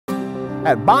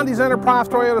At Bondy's Enterprise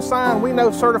Toyota Scion, we know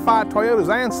certified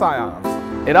Toyotas and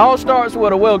Scions. It all starts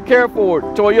with a well cared for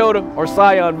Toyota or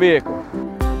Scion vehicle.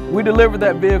 We deliver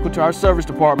that vehicle to our service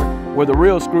department where the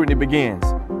real scrutiny begins.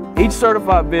 Each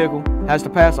certified vehicle has to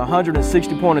pass a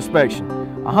 160-point inspection.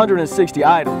 160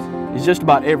 items is just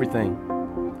about everything.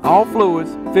 All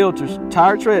fluids, filters,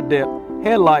 tire tread depth,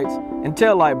 headlights, and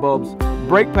tail light bulbs,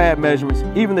 brake pad measurements,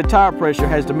 even the tire pressure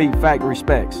has to meet factory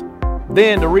specs.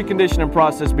 Then the reconditioning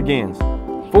process begins.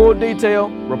 Full detail,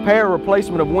 repair or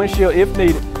replacement of windshield if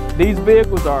needed. These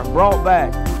vehicles are brought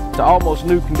back to almost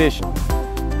new condition.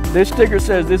 This sticker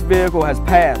says this vehicle has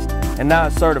passed and now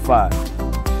is certified.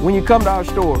 When you come to our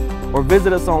store or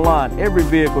visit us online, every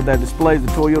vehicle that displays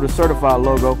the Toyota Certified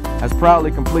logo has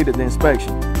proudly completed the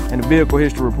inspection and the vehicle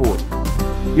history report.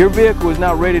 Your vehicle is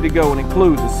now ready to go and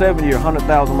includes a 7-year,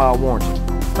 100,000-mile warranty.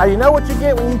 Now you know what you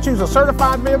get when you choose a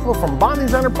certified vehicle from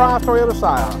Bondy's Enterprise Toyota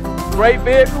Scion. Great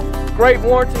vehicle, great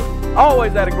warranty,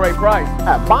 always at a great price.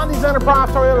 At Bondy's Enterprise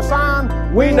Toyota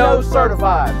Scion, we know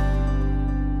certified.